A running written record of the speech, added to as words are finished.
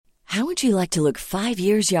How would you like to look 5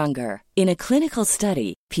 years younger? In a clinical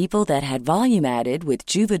study, people that had volume added with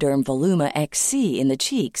Juvederm Voluma XC in the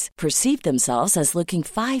cheeks perceived themselves as looking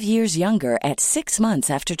 5 years younger at 6 months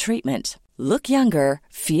after treatment. Look younger,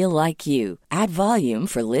 feel like you. Add volume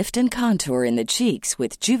for lift and contour in the cheeks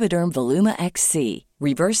with Juvederm Voluma XC.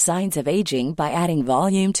 Reverse signs of aging by adding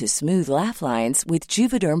volume to smooth laugh lines with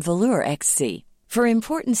Juvederm Volure XC. For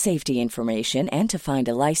important safety information and to find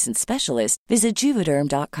a licensed specialist, visit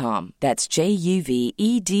Juvederm.com. That's JUVEDERM.com.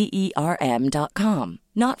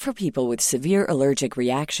 Not for people with severe allergic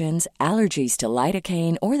reactions, allergies to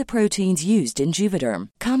lidocaine, or the proteins used in Juvederm.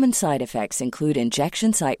 Common side effects include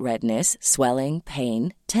injection site redness, swelling,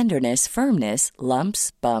 pain, tenderness, firmness,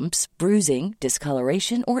 lumps, bumps, bruising,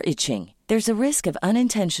 discoloration, or itching. There's a risk of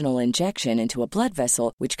unintentional injection into a blood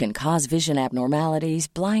vessel, which can cause vision abnormalities,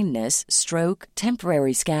 blindness, stroke,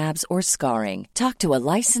 temporary scabs, or scarring. Talk to a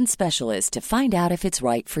licensed specialist to find out if it's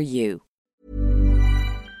right for you.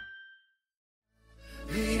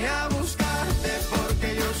 Vine a buscarte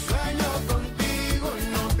porque yo sueño contigo y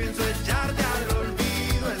no pienso echarte al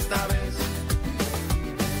olvido esta vez.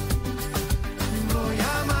 Voy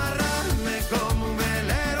a amarrarme como un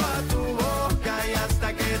velero a tu boca y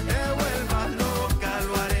hasta que te vuelvas loca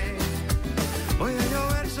lo haré. Voy a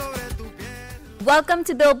llover sobre tu piel. Welcome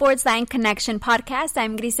to Billboard's Latin Connection podcast.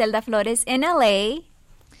 I'm Griselda Flores in LA.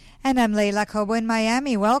 And I'm Leila Cobo in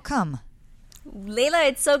Miami. Welcome. Leila,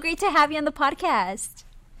 it's so great to have you on the podcast.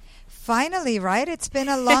 Finally, right? It's been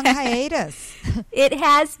a long hiatus. It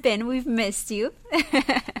has been. We've missed you.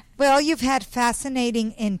 Well, you've had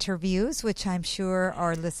fascinating interviews, which I'm sure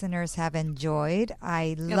our listeners have enjoyed.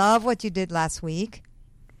 I love what you did last week.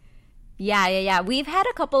 Yeah. We've had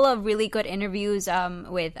a couple of really good interviews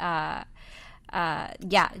with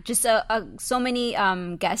so many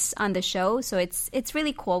guests on the show. So it's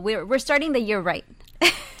really cool. We're starting the year right.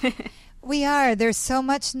 We are. There's so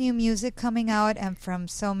much new music coming out and from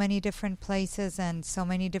so many different places and so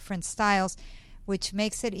many different styles, which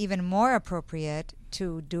makes it even more appropriate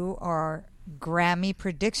to do our Grammy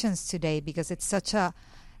predictions today because it's such a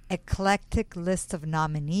eclectic list of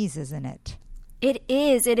nominees, isn't it? It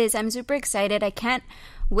is. I'm super excited. I can't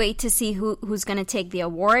wait to see who's going to take the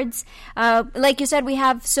awards. Like you said, we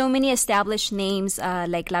have so many established names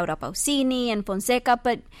like Laura Pausini and Fonseca,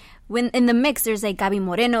 but when in the mix, there's like Gaby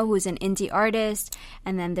Moreno, who's an indie artist,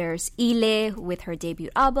 and then there's Ile with her debut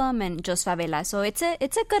album, and Jos Favela. So it's a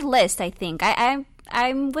good list, I think. I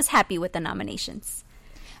was happy with the nominations.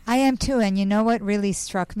 I am too, and you know what really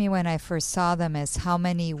struck me when I first saw them is how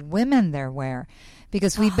many women there were,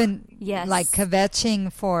 because we've been like kvetching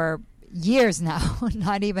for years now,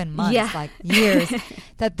 not even months, like years,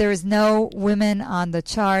 that there's no women on the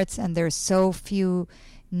charts, and there's so few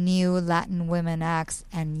new Latin women acts,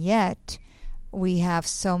 and yet we have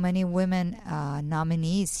so many women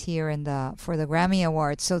nominees here for the Grammy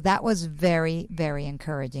Awards. So that was very, very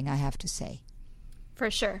encouraging, I have to say. For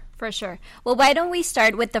sure. Well, why don't we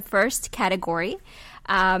start with the first category,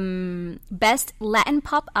 Best Latin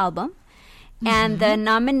Pop Album. And the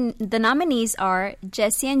nominees are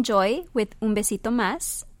Jesse and Joy with Un Besito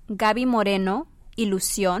Más, Gaby Moreno,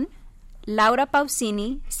 Ilusión, Laura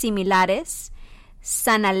Pausini, Similares,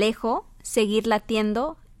 San Alejo, Seguir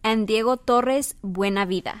Latiendo, and Diego Torres, Buena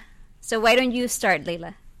Vida. So why don't you start,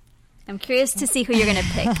 Leila? I'm curious to see who you're going to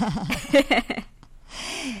pick.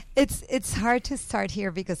 It's hard to start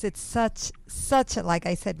here because it's such like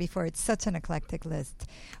I said before, it's such an eclectic list.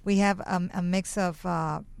 We have a mix of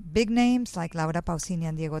big names like Laura Pausini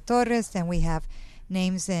and Diego Torres, then we have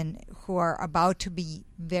names who are about to be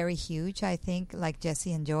very huge, I think, like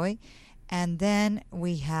Jesse and Joy, and then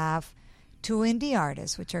we have two indie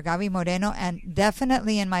artists, which are Gaby Moreno and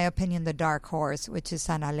definitely, in my opinion, the dark horse, which is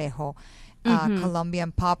San Alejo,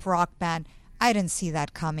 Colombian pop rock band. I didn't see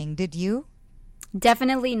that coming. Did you?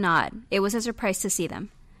 Definitely not. It was a surprise to see them.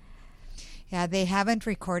 Yeah, they haven't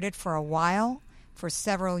recorded for a while, for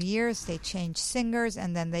several years. They changed singers,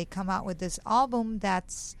 and then they come out with this album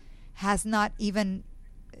has not even,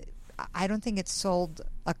 I don't think it's sold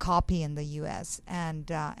a copy in the U.S. And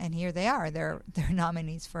here they are. They're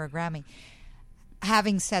nominees for a Grammy.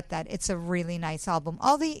 Having said that, it's a really nice album.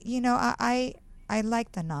 I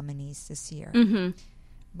like the nominees this year. Mm-hmm.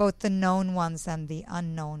 Both the known ones and the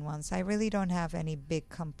unknown ones. I really don't have any big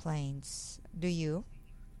complaints. Do you?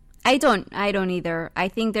 I don't either. I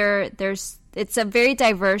think it's a very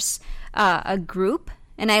diverse a group,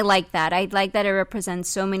 and I like that. I like that it represents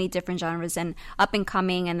so many different genres and up and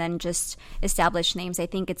coming, and then just established names. I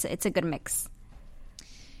think it's a good mix.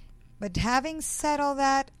 But having said all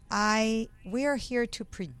that, we are here to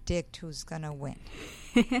predict who's gonna win.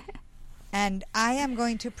 And I am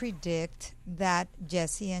going to predict that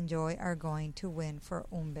Jesse and Joy are going to win for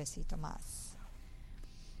Un Besito Más.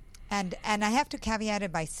 And I have to caveat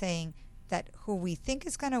it by saying that who we think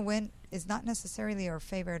is going to win is not necessarily our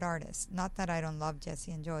favorite artist. Not that I don't love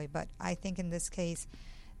Jesse and Joy, but I think in this case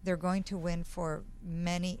they're going to win for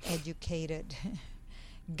many educated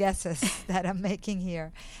guesses that I'm making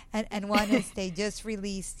here. And one is they just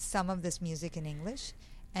released some of this music in English,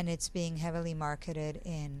 and it's being heavily marketed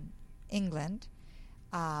in England.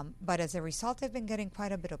 But as a result, they've been getting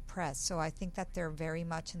quite a bit of press. So I think that they're very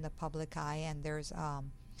much in the public eye, and there's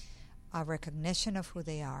a recognition of who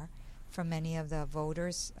they are from many of the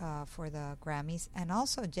voters for the Grammys. And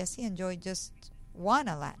also, Jesse and Joy just won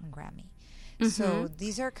a Latin Grammy. So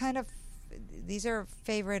these are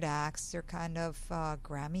favorite acts. They're kind of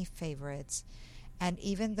Grammy favorites. And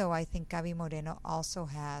even though I think Gaby Moreno also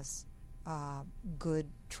has good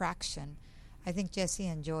traction, I think Jesse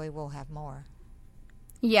and Joy will have more.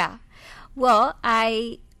 Yeah. Well,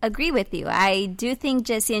 I agree with you. I do think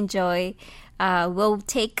Jesse and Joy will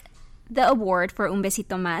take the award for Un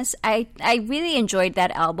Besito Más. I really enjoyed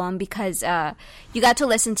that album because you got to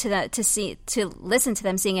listen to listen to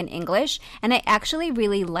them sing in English, and I actually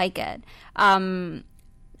really like it. I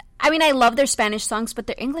mean, I love their Spanish songs, but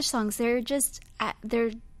their English songs, they're just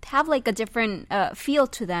they have like a different feel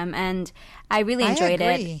to them, and I really enjoyed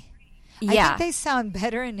it. I think they sound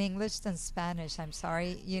better in English than Spanish. I'm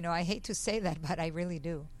sorry. I hate to say that, but I really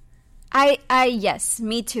do. Yes,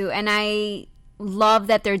 me too. And I love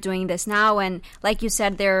that they're doing this now. And like you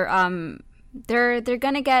said, they're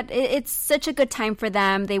gonna get, it's such a good time for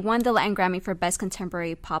them. They won the Latin Grammy for Best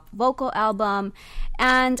Contemporary Pop Vocal Album.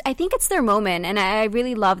 And I think it's their moment. And I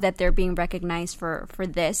really love that they're being recognized for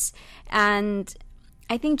this. And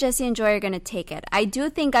I think Jesse and Joy are going to take it. I do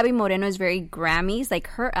think Gaby Moreno is very Grammys. Like,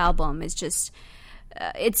 her album is just,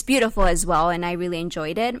 it's beautiful as well, and I really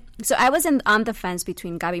enjoyed it. So I was on the fence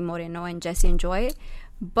between Gaby Moreno and Jesse and Joy.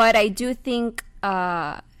 But I do think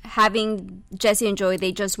having Jesse and Joy,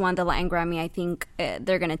 they just won the Latin Grammy. I think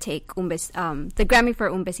they're going to take the Grammy for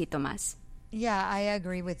Un Besito Más. Yeah, I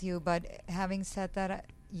agree with you. But having said that,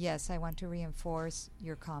 yes, I want to reinforce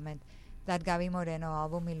your comment. That Gaby Moreno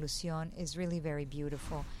album, Ilusión, is really very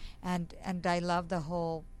beautiful. And I love the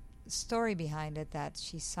whole story behind it, that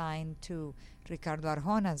she signed to Ricardo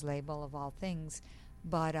Arjona's label, of all things.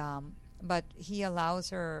 But he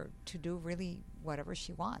allows her to do really whatever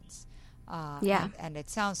she wants. And it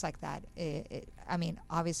sounds like that. I mean,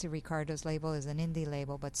 obviously Ricardo's label is an indie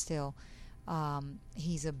label, but still,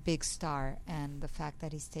 he's a big star. And the fact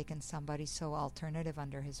that he's taken somebody so alternative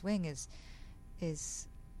under his wing is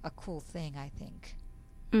a cool thing, I think.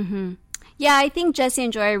 Mm-hmm. Yeah, I think Jesse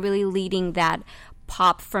and Joy are really leading that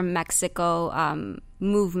pop from Mexico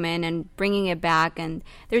movement and bringing it back, and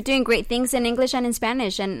they're doing great things in English and in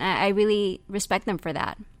Spanish, and I really respect them for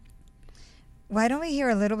that. Why don't we hear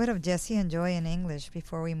a little bit of Jesse and Joy in English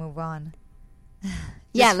before we move on?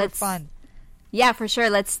 Let's fun. Yeah, for sure.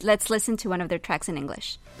 Let's listen to one of their tracks in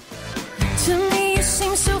English. To me, you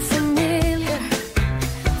seem so familiar.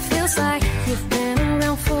 Feels like you've been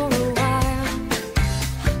around for a while,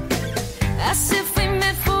 as if we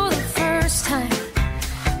met for the first time,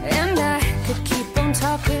 and I could keep on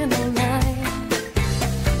talking all night.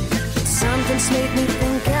 Something's made me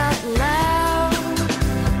think out loud,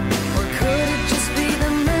 or could it just be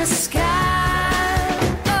the mezcal?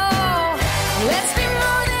 Oh, let's be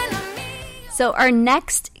more than a meal. So our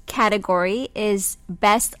next category is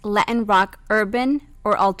Best Latin Rock Urban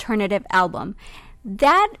or Alternative Album.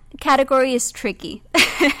 That category is tricky.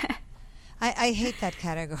 I hate that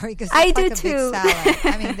category because I it's do like a too. big salad.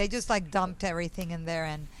 I mean, they just like dumped everything in there,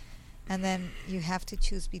 and then you have to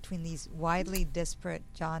choose between these widely disparate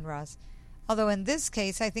genres. Although in this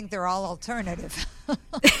case, I think they're all alternative.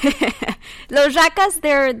 Los Racas,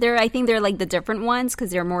 they're I think they're like the different ones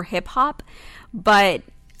because they're more hip hop, but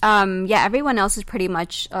everyone else is pretty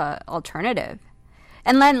much alternative.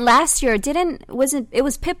 And then last year, it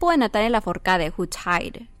was Pitbull and Natalia Lafourcade who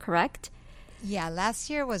tied, correct? Yeah, last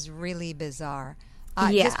year was really bizarre.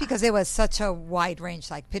 Yeah. Just because it was such a wide range,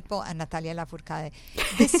 like Pitbull and Natalia Lafourcade.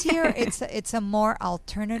 This year, it's a more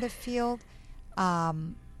alternative field,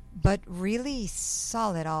 but really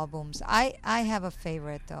solid albums. I have a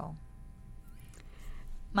favorite, though.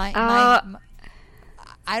 I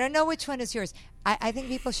don't know which one is yours. I think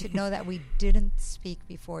people should know that we didn't speak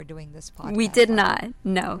before doing this podcast. We did not.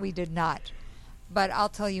 No. We did not. But I'll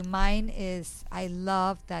tell you, mine is, I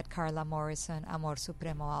love that Carla Morrison Amor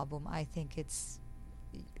Supremo album. I think it's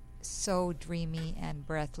so dreamy and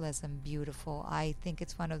breathless and beautiful. I think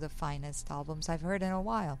it's one of the finest albums I've heard in a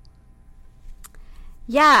while.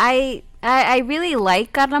 Yeah, I really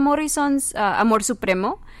like Carla Morrison's Amor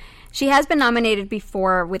Supremo. She has been nominated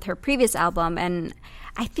before with her previous album, and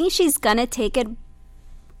I think she's gonna take it.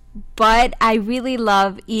 But I really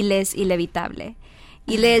love Ile's Inevitable.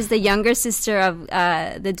 Ile is the younger sister of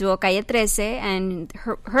the duo Calle 13, and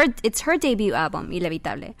it's her debut album,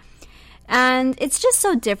 Inevitable. And it's just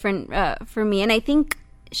so different for me, and I think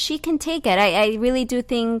she can take it. I really do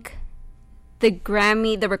think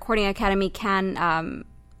the Recording Academy can...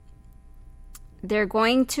 they're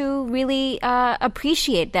going to really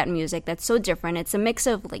appreciate that music that's so different. It's a mix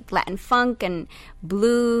of like Latin funk and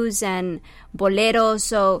blues and bolero.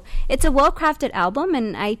 So it's a well-crafted album,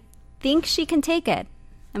 and I think she can take it.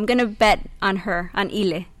 I'm going to bet on her, on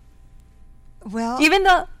Ile. Well, Even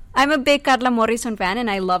though I'm a big Carla Morrison fan and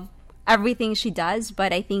I love everything she does,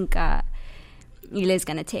 but I think Ile is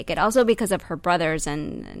going to take it. Also because of her brothers,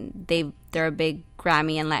 and they're a big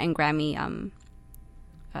Grammy and Latin Grammy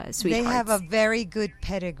sweethearts. they have a very good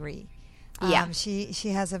pedigree. Yeah. She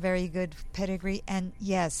has a very good pedigree, and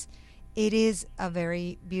yes, it is a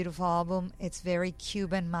very beautiful album. It's very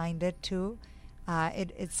Cuban-minded too.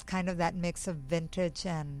 It's kind of that mix of vintage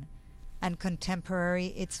and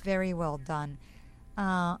contemporary. It's very well done.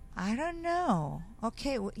 I don't know.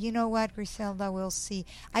 Okay, you know what, Griselda? We'll see.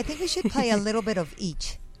 I think we should play a little bit of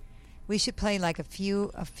each. We should play like a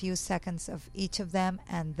few seconds of each of them,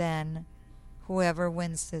 and then whoever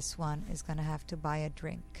wins this one is going to have to buy a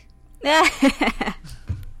drink.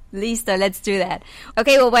 Listo, let's do that.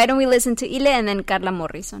 Okay, well, why don't we listen to Ile and then Carla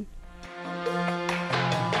Morrison?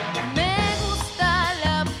 Me gusta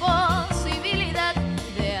la posibilidad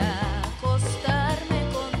de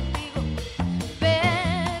acostarme contigo,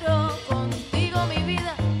 pero contigo mi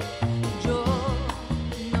vida yo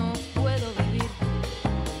no puedo vivir.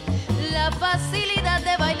 La facilidad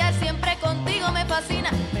de bailar siempre contigo me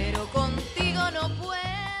fascina, pero contigo no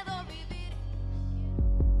puedo vivir.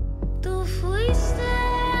 Tú fuiste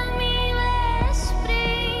mi vez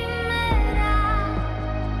primera,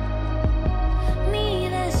 mi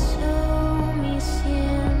deseo, mi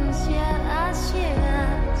ciencia a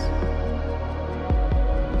ciegas.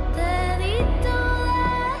 Te di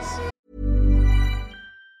todas.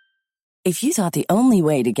 If you thought the only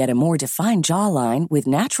way to get a more defined jawline with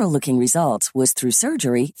natural-looking results was through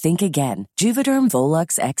surgery, think again. Juvederm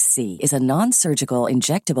Volux XC is a non-surgical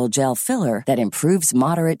injectable gel filler that improves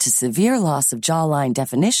moderate to severe loss of jawline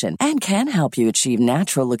definition and can help you achieve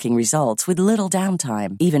natural-looking results with little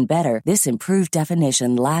downtime. Even better, this improved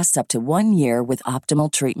definition lasts up to 1 year with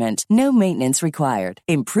optimal treatment. No maintenance required.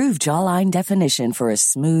 Improve jawline definition for a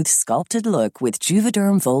smooth, sculpted look with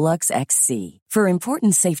Juvederm Volux XC. For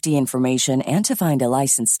important safety information and to find a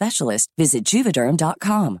licensed specialist, visit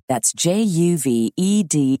Juvederm.com. That's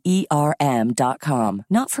JUVEDERM.com.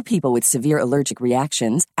 Not for people with severe allergic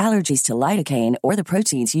reactions, allergies to lidocaine, or the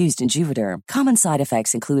proteins used in Juvederm. Common side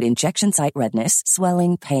effects include injection site redness,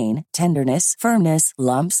 swelling, pain, tenderness, firmness,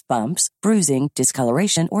 lumps, bumps, bruising,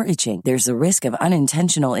 discoloration, or itching. There's a risk of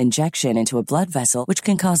unintentional injection into a blood vessel, which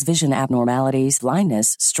can cause vision abnormalities,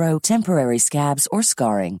 blindness, stroke, temporary scabs, or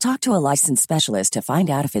scarring. Talk to a licensed specialist to find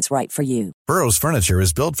out if it's right for you. Burrow's furniture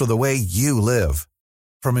is built for the way you live.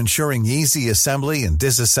 From ensuring easy assembly and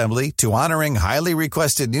disassembly to honoring highly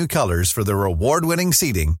requested new colors for their award-winning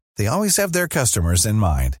seating, they always have their customers in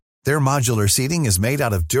mind. Their modular seating is made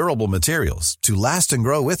out of durable materials to last and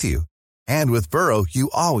grow with you. And with Burrow,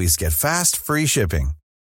 you always get fast, free shipping.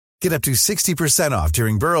 Get up to 60% off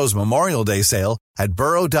during Burrow's Memorial Day sale at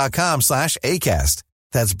burrow.com/ACAST.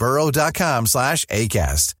 That's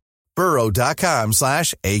burrow.com/ACAST.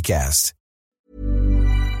 burrow.com/ACAST.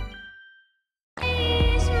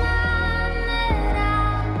 Mis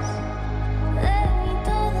maneras, de mí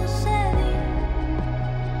todo cedí,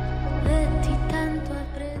 de ti tanto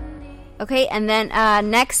aprendí. Okay, and then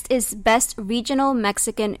next is Best Regional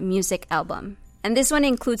Mexican Music Album. And this one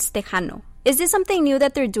includes Tejano. Is this something new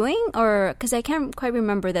that they're doing? Or, because I can't quite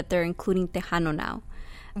remember that they're including Tejano now.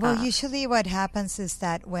 Well, usually what happens is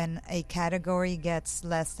that when a category gets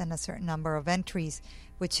less than a certain number of entries,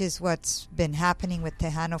 which is what's been happening with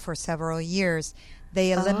Tejano for several years,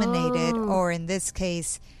 they eliminate it, or in this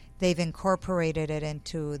case, they've incorporated it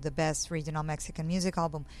into the Best Regional Mexican Music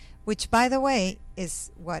Album, which, by the way, is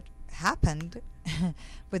what happened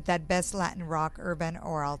with that Best Latin Rock, Urban,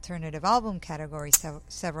 or Alternative Album category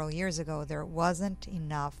several years ago. There wasn't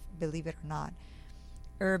enough, believe it or not,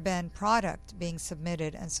 urban product being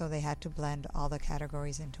submitted, and so they had to blend all the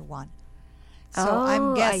categories into one. So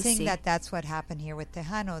I'm guessing that that's what happened here with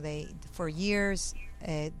Tejano. For years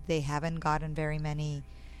they haven't gotten very many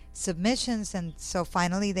submissions, and so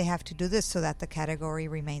finally they have to do this so that the category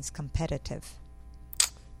remains competitive.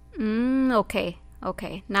 Okay.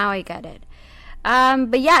 Now I get it.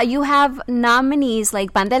 But yeah, you have nominees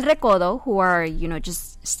like Banda El Recodo, who are,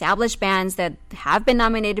 just established bands that have been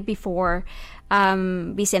nominated before.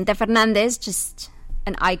 Vicente Fernandez, just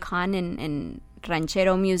an icon in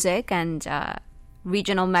ranchero music and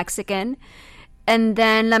regional Mexican. And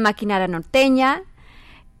then La Maquinaria Norteña.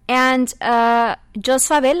 And Jos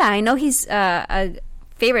Favela. I know he's a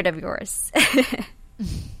favorite of yours.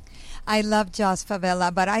 I love Jos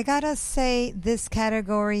Favela, but I gotta say this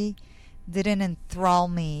category didn't enthrall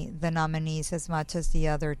me, the nominees, as much as the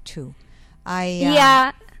other two.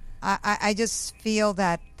 I just feel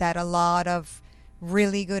that a lot of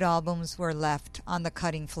really good albums were left on the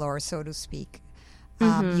cutting floor, so to speak.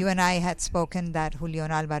 You and I had spoken that Julián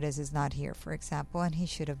Álvarez is not here, for example, and he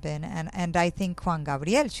should have been. And I think Juan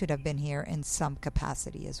Gabriel should have been here in some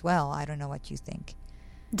capacity as well. I don't know what you think.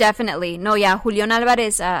 Definitely. No, yeah, Julián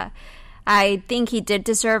Álvarez, I think he did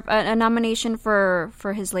deserve a nomination for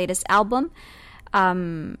his latest album,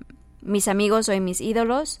 Mis Amigos Hoy Mis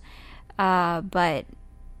Ídolos. But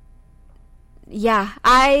yeah,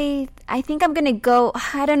 I think I'm going to go,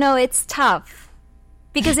 I don't know, it's tough.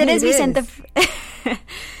 Because it is Vicente...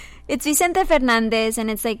 It's Vicente Fernandez, and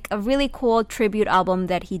it's like a really cool tribute album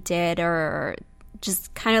that he did, or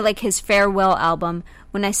just kind of like his farewell album,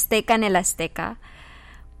 Una Azteca en el Azteca.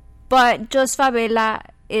 But Jos Favela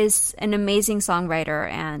is an amazing songwriter,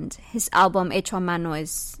 and his album Hecho a Mano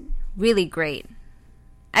is really great.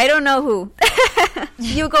 I don't know who.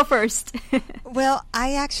 You go first. Well,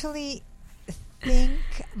 I actually think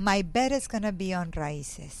my bet is going to be on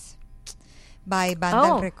Raíces by Banda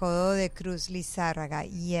El Recodo de Cruz Lizárraga.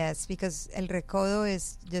 Yes, because El Recodo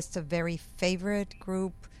is just a very favorite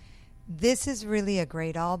group. This is really a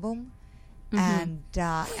great album. And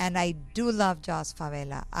I do love Jos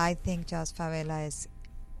Favela. I think Jos Favela is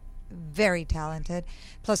very talented.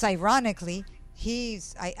 Plus, ironically,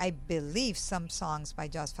 I believe some songs by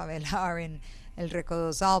Jos Favela are in El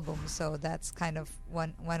Recodo's album, so that's kind of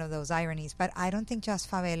one of those ironies. But I don't think Jos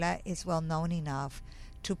Favela is well known enough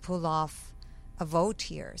to pull off a vote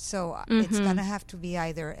here. So it's going to have to be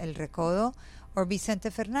either El Recodo or Vicente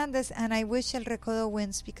Fernandez, and I wish El Recodo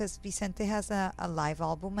wins because Vicente has a live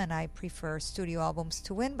album, and I prefer studio albums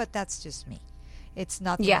to win, but that's just me. It's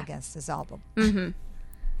nothing against his album.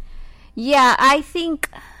 Yeah, I think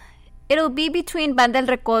it'll be between Banda El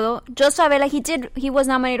Recodo. Jos Favela, he was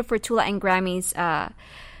nominated for 2 Latin Grammys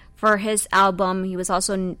for his album. He was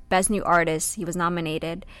also Best New Artist. He was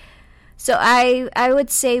nominated. So I would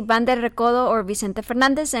say Banda El Recodo or Vicente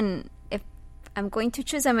Fernandez, and if I'm going to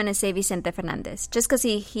choose, I'm going to say Vicente Fernandez, just because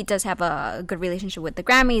he does have a good relationship with the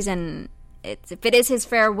Grammys, and if it is his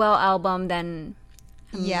farewell album, then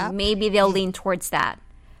maybe they'll lean towards that.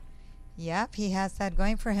 Yep, he has that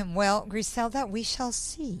going for him. Well, Griselda, we shall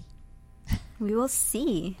see. We will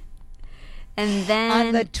see. And then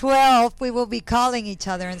on the 12th, we will be calling each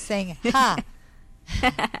other and saying, ha!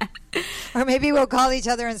 Or maybe we'll call each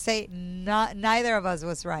other and say, neither of us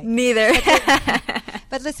was right. Neither.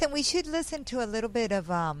 But listen, we should listen to a little bit of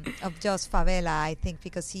Jos Favela, I think,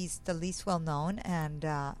 because he's the least well known, and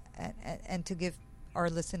to give our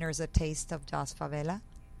listeners a taste of Jos Favela.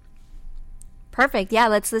 Perfect. Yeah,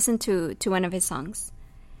 let's listen to one of his songs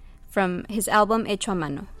from his album Hecho a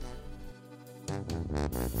Mano.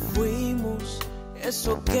 Fuimos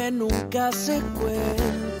eso que nunca se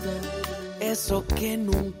cuenta, eso que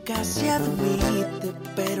nunca se admite,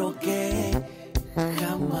 pero que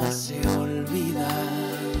jamás se olvida.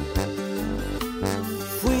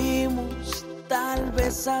 Fuimos tal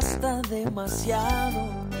vez hasta demasiado,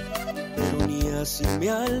 pero ni así me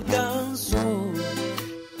alcanzó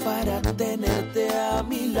para tenerte a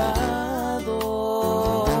mi lado.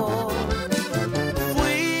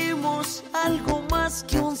 Fuimos algo más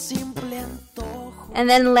que un simple antojo. And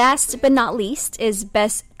then last but not least is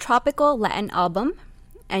Best Tropical Latin Album.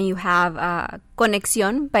 And you have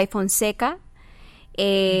Conexión by Fonseca,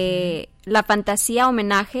 La Fantasía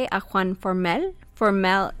Homenaje a Juan Formel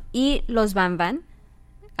y Los Van Van,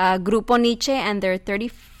 Grupo Nietzsche and their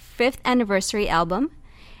 35th anniversary album,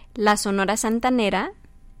 La Sonora Santanera,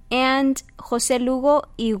 and José Lugo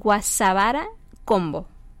y Guasabara Combo.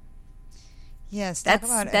 Yes,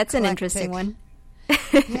 that's an interesting one.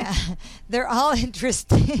 Yeah, they're all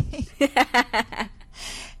interesting.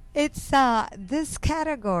 It's this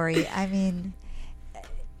category, I mean,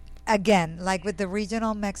 again, like with the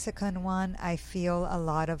regional Mexican one, I feel a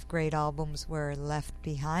lot of great albums were left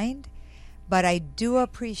behind, but I do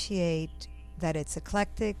appreciate that it's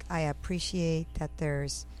eclectic. I appreciate that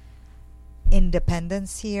there's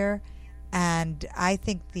independence here, and I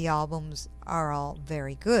think the albums are all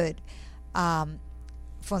very good.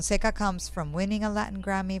 Fonseca comes from winning a Latin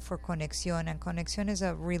Grammy for Conexión, and Conexión is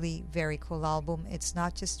a really very cool album. It's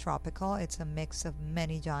not just tropical, it's a mix of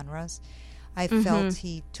many genres. I felt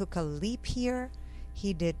he took a leap here.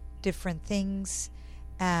 He did different things,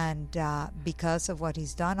 and because of what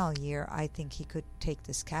he's done all year, I think he could take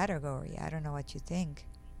this category. I don't know what you think.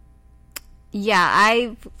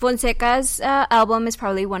 Yeah, Fonseca's album is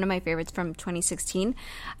probably one of my favorites from 2016.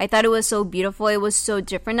 I thought it was so beautiful. It was so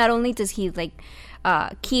different. Not only does he like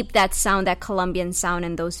keep that sound, that Colombian sound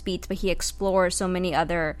and those beats, but he explores so many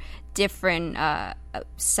other different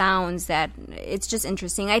sounds that it's just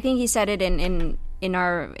interesting. I think he said it in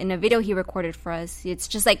a video he recorded for us. It's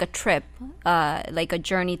just like a trip, like a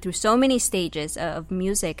journey through so many stages of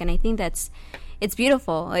music, and I think it's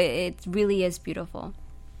beautiful. It really is beautiful.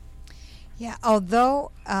 Yeah,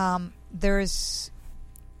 although I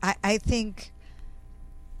think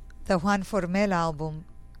the Juan Formel album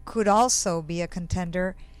could also be a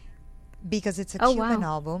contender because it's a Cuban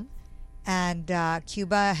album, and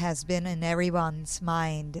Cuba has been in everyone's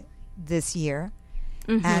mind this year,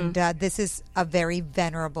 and this is a very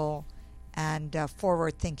venerable and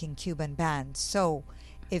forward-thinking Cuban band. So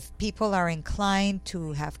if people are inclined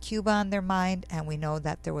to have Cuba on their mind, and we know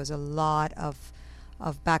that there was a lot of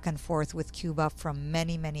back and forth with Cuba from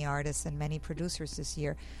many, many artists and many producers this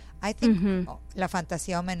year, I think La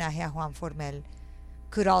Fantasía Homenaje a Juan Formel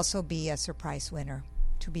could also be a surprise winner,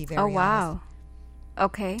 to be very honest. Wow.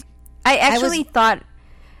 Okay. I actually thought...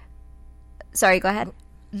 Sorry, go ahead.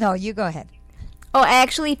 No, you go ahead. Oh, I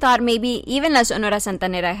actually thought maybe even La Sonora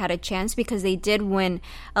Santanera had a chance because they did win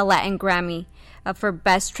a Latin Grammy for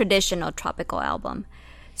Best Traditional Tropical Album.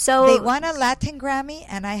 So they won a Latin Grammy,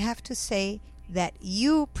 and I have to say that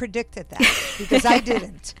you predicted that because I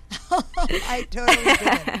didn't. I totally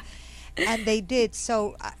didn't. And they did.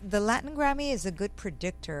 So the Latin Grammy is a good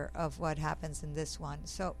predictor of what happens in this one.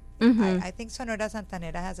 So I think Sonora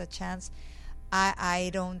Santanera has a chance. I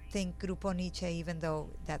don't think Grupo Nietzsche, even though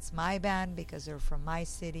that's my band because they're from my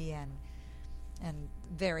city and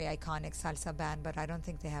very iconic salsa band, but I don't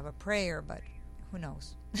think they have a prayer, but who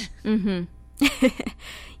knows?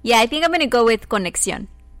 Yeah, I think I'm going to go with Conexión.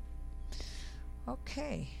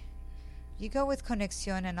 Okay. You go with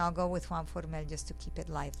Conexión and I'll go with Juan Formel just to keep it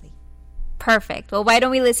lively. Perfect. Well, why don't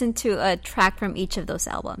we listen to a track from each of those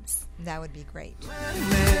albums? That would be great.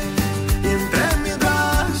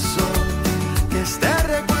 Este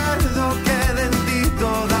recuerdo queda en ti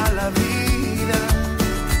toda la vida.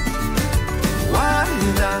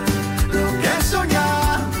 Guarda lo que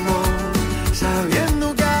soñamos,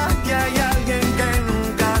 sabiendo que aquí hay alguien que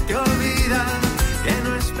nunca te olvida, que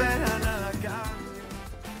no espera nada a cambio.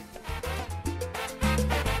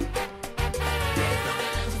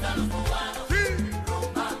 Sí,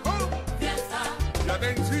 fiesta. Y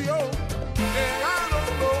atención, llegaron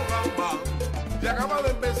los gambas, y acaba de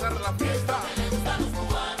empezar la fiesta.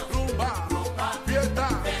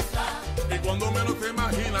 Cuando menos te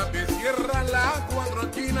imaginas, te cierran las cuatro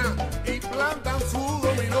esquinas y plantan su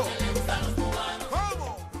dominó.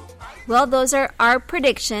 Well, those are our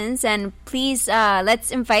predictions, and please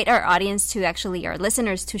let's invite our audience to actually, our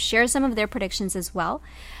listeners, to share some of their predictions as well.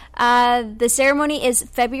 The ceremony is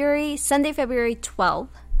Sunday, February 12th.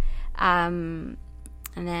 And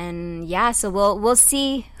then, yeah, so we'll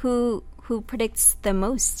see who predicts the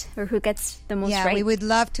most or who gets the most right. Yeah, we would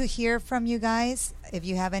love to hear from you guys. If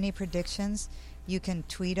you have any predictions, you can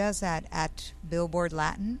tweet us at Billboard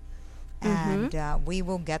Latin, and we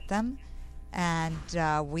will get them, and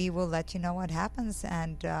we will let you know what happens,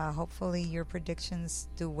 and hopefully your predictions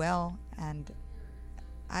do well. And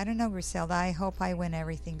I don't know, Griselda, I hope I win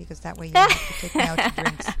everything because that way you have to take me out to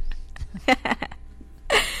drinks.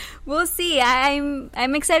 We'll see.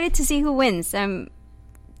 I'm excited to see who wins.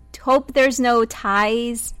 Hope there's no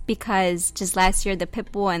ties because just last year the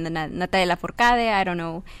Pitbull and the Natalia Lafourcade, I don't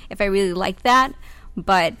know if I really like that,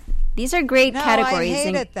 but these are great categories. I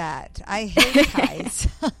hated that. I hate ties.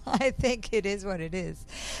 I think it is what it is,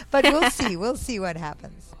 but we'll see. We'll see what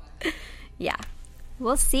happens. Yeah,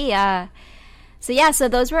 we'll see. So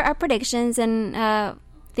those were our predictions, and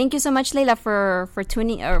thank you so much, Leila, for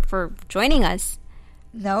joining us.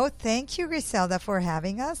 No, thank you, Griselda, for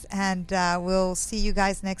having us. And we'll see you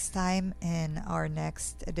guys next time in our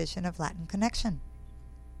next edition of Latin Connection.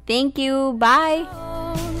 Thank you. Bye.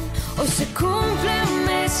 Hoy se cumple un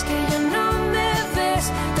mes que ya no me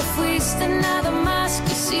ves. Te fuiste nada más,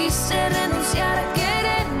 quisiste renunciar a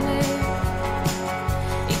quererme.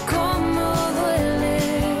 Y cómo dueles.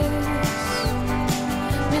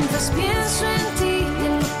 Mientras pienso en ti y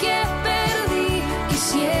en lo que perdí,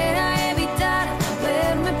 quisiera evitar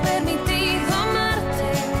haberme permitido amarte.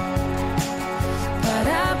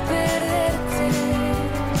 Para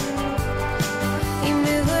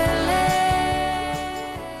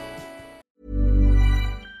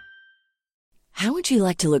you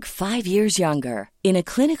like to look 5 years younger? In a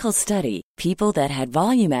clinical study, people that had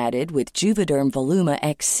volume added with Juvederm Voluma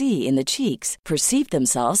XC in the cheeks perceived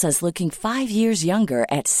themselves as looking 5 years younger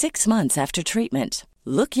at 6 months after treatment.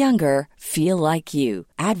 Look younger, feel like you.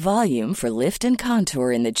 Add volume for lift and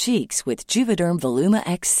contour in the cheeks with Juvederm Voluma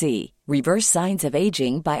XC. Reverse signs of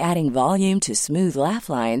aging by adding volume to smooth laugh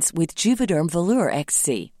lines with Juvederm Volure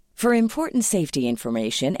XC. For important safety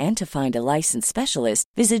information and to find a licensed specialist,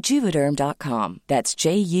 visit Juvederm.com. That's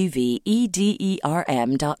JUVEDERM.com.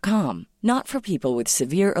 Not for people with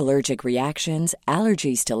severe allergic reactions,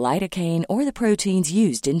 allergies to lidocaine, or the proteins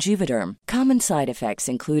used in Juvederm. Common side effects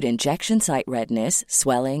include injection site redness,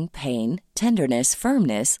 swelling, pain, tenderness,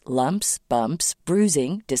 firmness, lumps, bumps,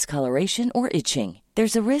 bruising, discoloration, or itching.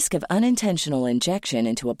 There's a risk of unintentional injection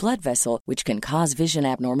into a blood vessel, which can cause vision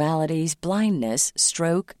abnormalities, blindness,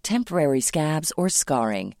 stroke, temporary scabs, or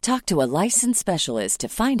scarring. Talk to a licensed specialist to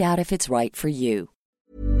find out if it's right for you.